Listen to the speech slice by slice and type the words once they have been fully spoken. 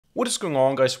What is going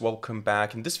on, guys? Welcome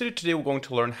back. In this video today we're going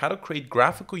to learn how to create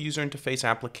graphical user interface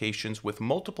applications with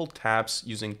multiple tabs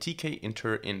using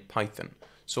Tkinter in Python.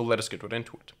 So let us get right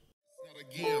into it.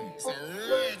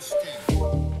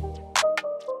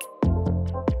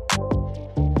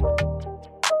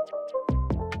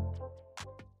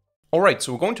 Alright,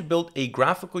 so we're going to build a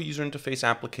graphical user interface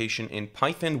application in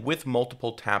Python with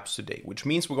multiple tabs today, which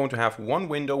means we're going to have one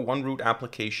window, one root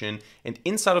application, and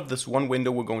inside of this one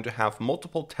window we're going to have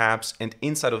multiple tabs, and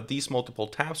inside of these multiple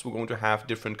tabs we're going to have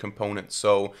different components,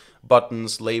 so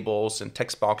buttons, labels, and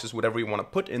text boxes, whatever you want to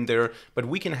put in there, but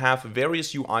we can have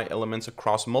various UI elements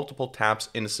across multiple tabs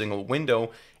in a single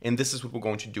window, and this is what we're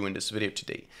going to do in this video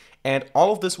today. And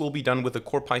all of this will be done with the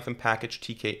core Python package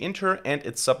Tkinter and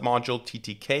its submodule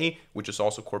TTK, which is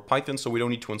also core Python, so we don't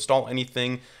need to install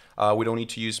anything. We don't need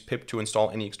to use pip to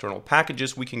install any external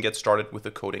packages. We can get started with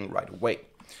the coding right away.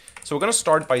 So we're going to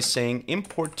start by saying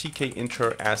import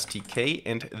Tkinter as tk,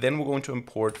 and then we're going to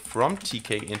import from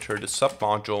Tkinter the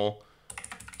submodule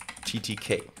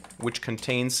TTK, which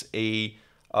contains a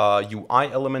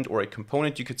UI element or a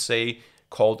component, you could say,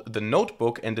 called the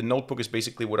notebook, and the notebook is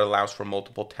basically what allows for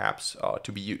multiple tabs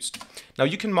to be used. Now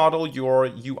you can model your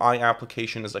UI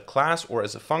application as a class or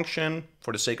as a function.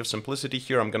 For the sake of simplicity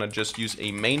here, I'm gonna just use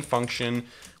a main function,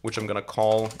 which I'm gonna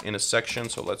call in a section.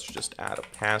 So let's just add a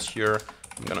pass here.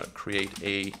 I'm gonna create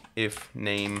a if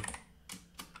name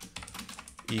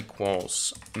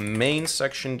equals main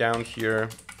section down here.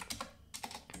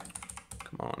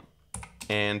 Come on.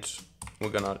 And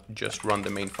we're gonna just run the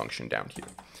main function down here.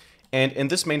 And in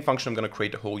this main function, I'm going to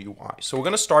create the whole UI. So we're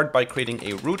going to start by creating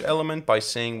a root element by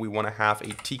saying we want to have a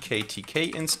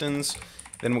tk instance.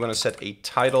 Then we're going to set a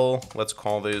title. Let's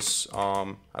call this,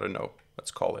 I don't know, let's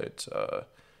call it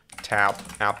tab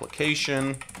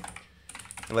application.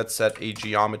 And let's set a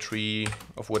geometry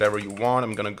of whatever you want.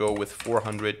 I'm going to go with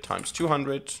 400 times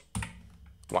 200.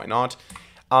 Why not?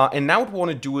 And now what we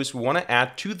want to do is we want to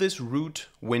add to this root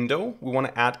window, we want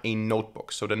to add a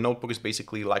notebook. So the notebook is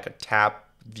basically like a tab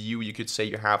view. You could say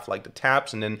you have like the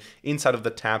tabs, and then inside of the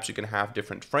tabs you can have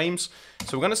different frames.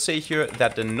 So we're going to say here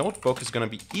that the notebook is going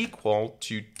to be equal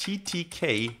to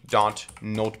ttk.notebook,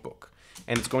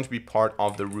 and it's going to be part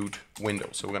of the root window.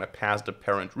 So we're going to pass the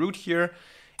parent root here,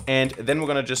 and then we're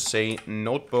going to just say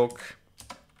notebook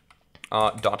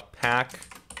dot pack.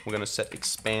 We're going to set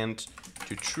expand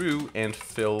to true, and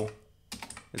fill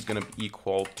is going to be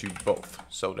equal to both,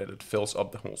 so that it fills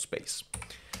up the whole space.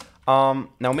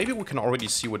 Now maybe we can already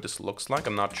see what this looks like.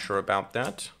 I'm not sure about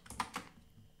that.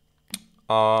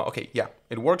 Okay, yeah,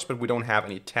 it works, but we don't have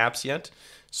any tabs yet.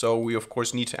 So we of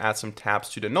course need to add some tabs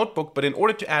to the notebook, but in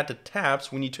order to add the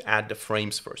tabs, we need to add the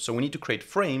frames first. So we need to create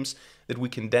frames that we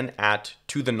can then add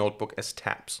to the notebook as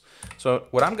tabs. So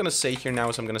what I'm gonna say here now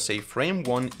is I'm gonna say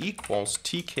frame1 equals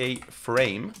tk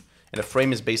frame, and a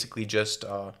frame is basically just,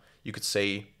 you could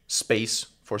say, space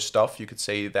for stuff. You could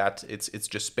say that it's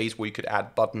just space where you could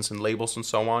add buttons and labels and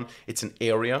so on. It's an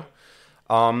area.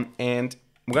 And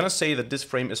we're going to say that this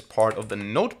frame is part of the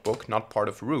notebook, not part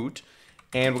of root.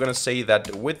 And we're going to say that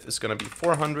the width is going to be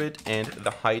 400 and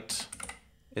the height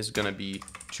is going to be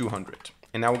 200.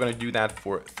 And now we're going to do that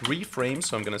for 3 frames.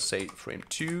 So I'm going to say frame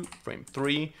 2, frame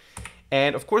 3.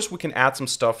 And of course we can add some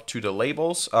stuff to the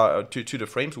labels, to the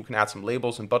frames. We can add some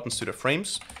labels and buttons to the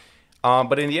frames.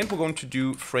 But in the end, we're going to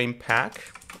do frame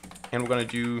pack, and we're going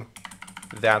to do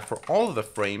that for all of the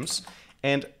frames.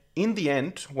 And in the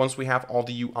end, once we have all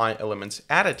the UI elements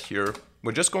added here,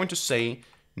 we're just going to say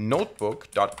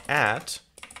notebook.add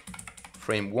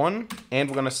frame1, and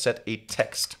we're going to set a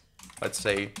text. Let's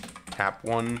say tab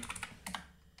 1,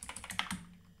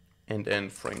 and then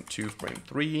frame 2, frame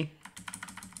 3,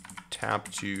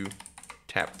 tab 2,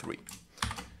 tab 3.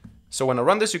 So when I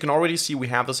run this, you can already see we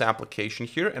have this application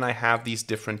here, and I have these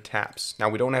different tabs. Now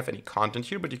we don't have any content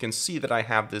here, but you can see that I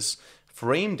have this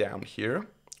frame down here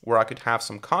where I could have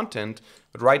some content,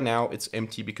 but right now it's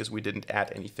empty because we didn't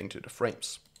add anything to the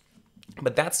frames.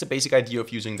 But that's the basic idea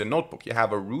of using the notebook. You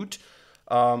have a root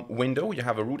window, you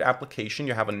have a root application,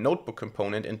 you have a notebook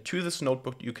component, and to this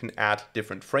notebook you can add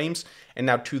different frames, and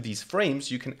now to these frames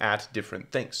you can add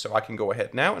different things. So I can go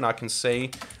ahead now and I can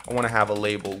say I want to have a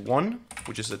label 1,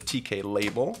 which is a tk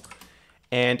label,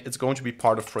 and it's going to be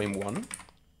part of frame 1,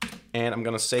 and I'm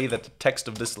going to say that the text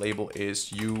of this label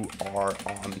is you are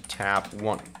on tab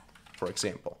 1, for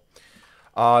example.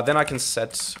 Then I can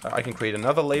create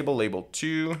another label, label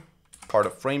 2, part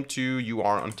of frame 2, you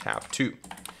are on tab 2.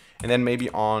 And then maybe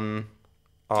on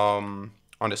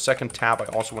the second tab, I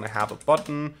also want to have a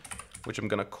button, which I'm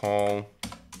gonna call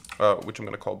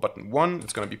button 1.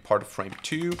 It's gonna be part of frame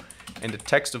 2, and the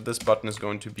text of this button is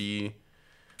going to be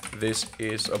this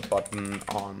is a button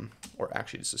on, or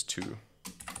actually this is 2,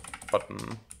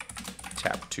 button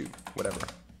tab 2, whatever.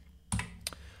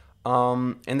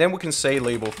 And then we can say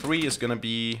label 3 is going to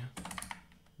be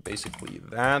basically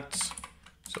that.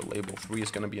 So label 3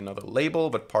 is going to be another label,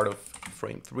 but part of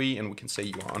frame 3, and we can say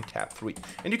you are on tab 3.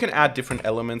 And you can add different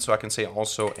elements, so I can say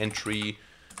also entry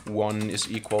 1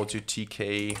 is equal to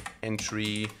TK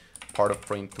entry part of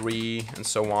frame 3, and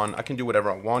so on. I can do whatever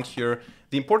I want here.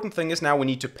 The important thing is now we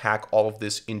need to pack all of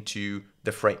this into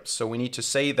the frames. So we need to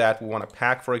say that we want to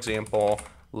pack, for example,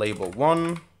 label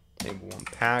 1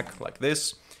 pack like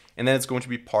this, and then it's going to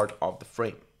be part of the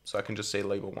frame. So I can just say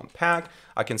label 1 pack.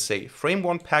 I can say frame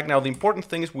 1 pack. Now the important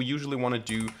thing is we usually want to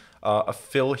do a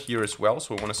fill here as well.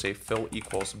 So we want to say fill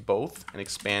equals both and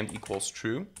expand equals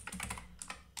true.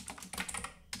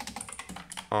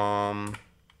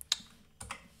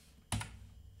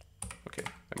 Okay,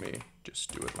 let me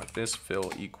just do it like this.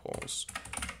 Fill equals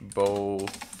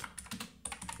both,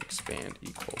 expand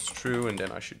equals true, and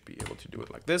then I should be able to do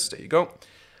it like this. There you go.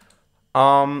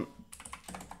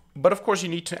 But of course you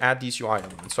need to add these UI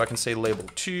elements. So I can say label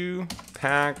 2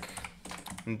 pack,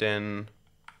 and then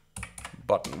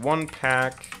button 1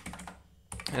 pack,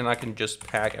 and I can just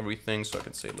pack everything. So I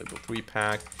can say label 3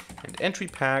 pack and entry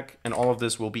pack, and all of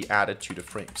this will be added to the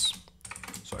frames.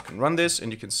 So I can run this,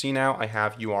 and you can see now I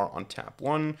have you are on tab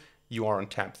 1, you are on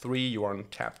tab 3, you are on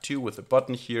tab 2 with a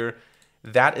button here.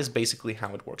 That is basically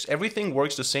how it works. Everything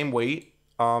works the same way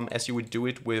as you would do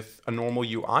it with a normal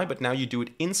UI, but now you do it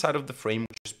inside of the frame,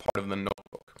 which is part of the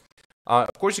notebook.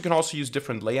 Of course, you can also use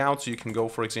different layouts. So you can go,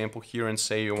 for example, here and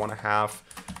say you want to have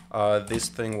this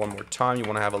thing one more time. You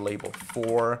want to have a label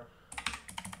 4,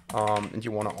 and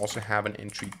you want to also have an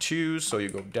entry 2. So you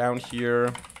go down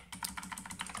here.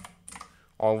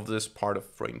 All of this part of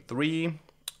frame 3.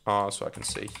 So I can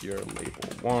say here label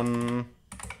 1.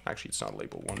 Actually, it's not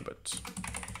label 1, but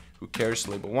who cares?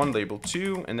 Label 1, label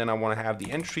 2, and then I want to have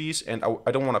the entries, and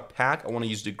I don't want to pack, I want to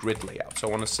use the grid layout. So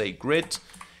I want to say grid,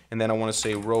 and then I want to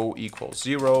say row equals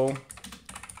 0,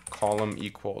 column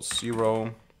equals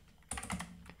 0,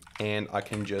 and I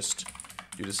can just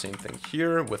do the same thing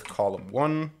here with column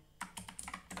 1.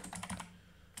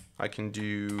 I can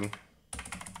do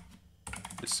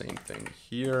the same thing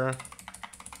here,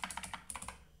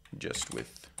 just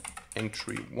with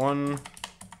entry 1,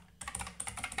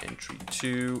 entry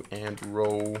 2, and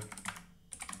row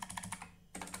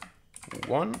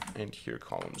 1, and here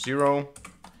column 0.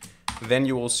 Then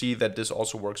you will see that this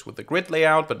also works with the grid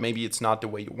layout, but maybe it's not the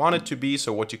way you want it to be.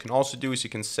 So what you can also do is you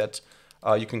can set,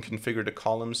 you can configure the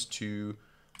columns to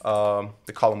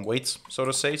the column weights, so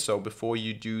to say. So before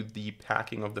you do the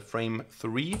packing of the frame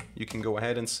 3, you can go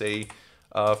ahead and say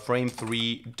frame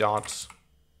 3 dot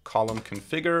column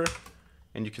configure,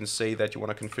 and you can say that you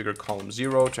want to configure column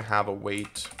 0 to have a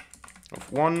weight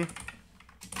of 1,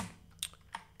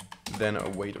 then a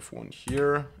weight of 1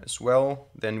 here as well.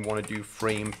 Then you want to do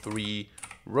frame 3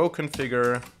 row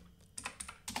configure,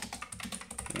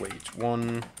 weight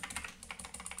 1,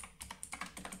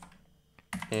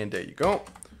 and there you go.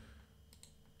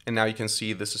 And now you can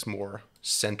see this is more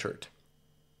centered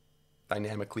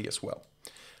dynamically as well.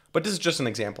 But this is just an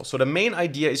example. So the main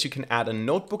idea is you can add a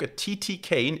notebook, a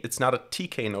TTK. It's not a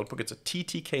TK notebook, it's a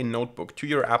TTK notebook to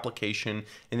your application.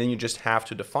 And then you just have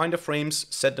to define the frames,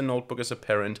 set the notebook as a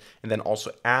parent, and then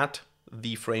also add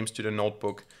the frames to the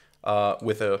notebook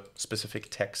with a specific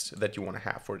text that you want to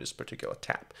have for this particular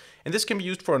tab. And this can be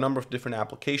used for a number of different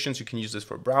applications. You can use this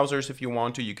for browsers if you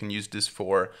want to. You can use this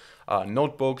for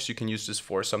notebooks. You can use this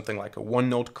for something like a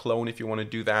OneNote clone if you want to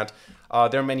do that.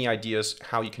 There are many ideas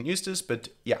how you can use this, but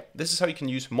yeah, this is how you can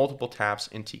use multiple tabs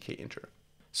in Tkinter.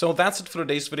 So that's it for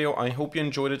today's video. I hope you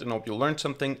enjoyed it and hope you learned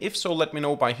something. If so, let me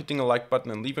know by hitting a like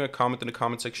button and leaving a comment in the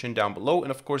comment section down below.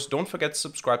 And of course, don't forget to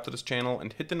subscribe to this channel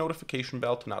and hit the notification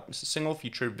bell to not miss a single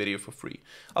future video for free.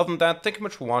 Other than that, thank you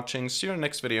much for watching. See you in the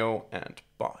next video, and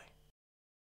bye.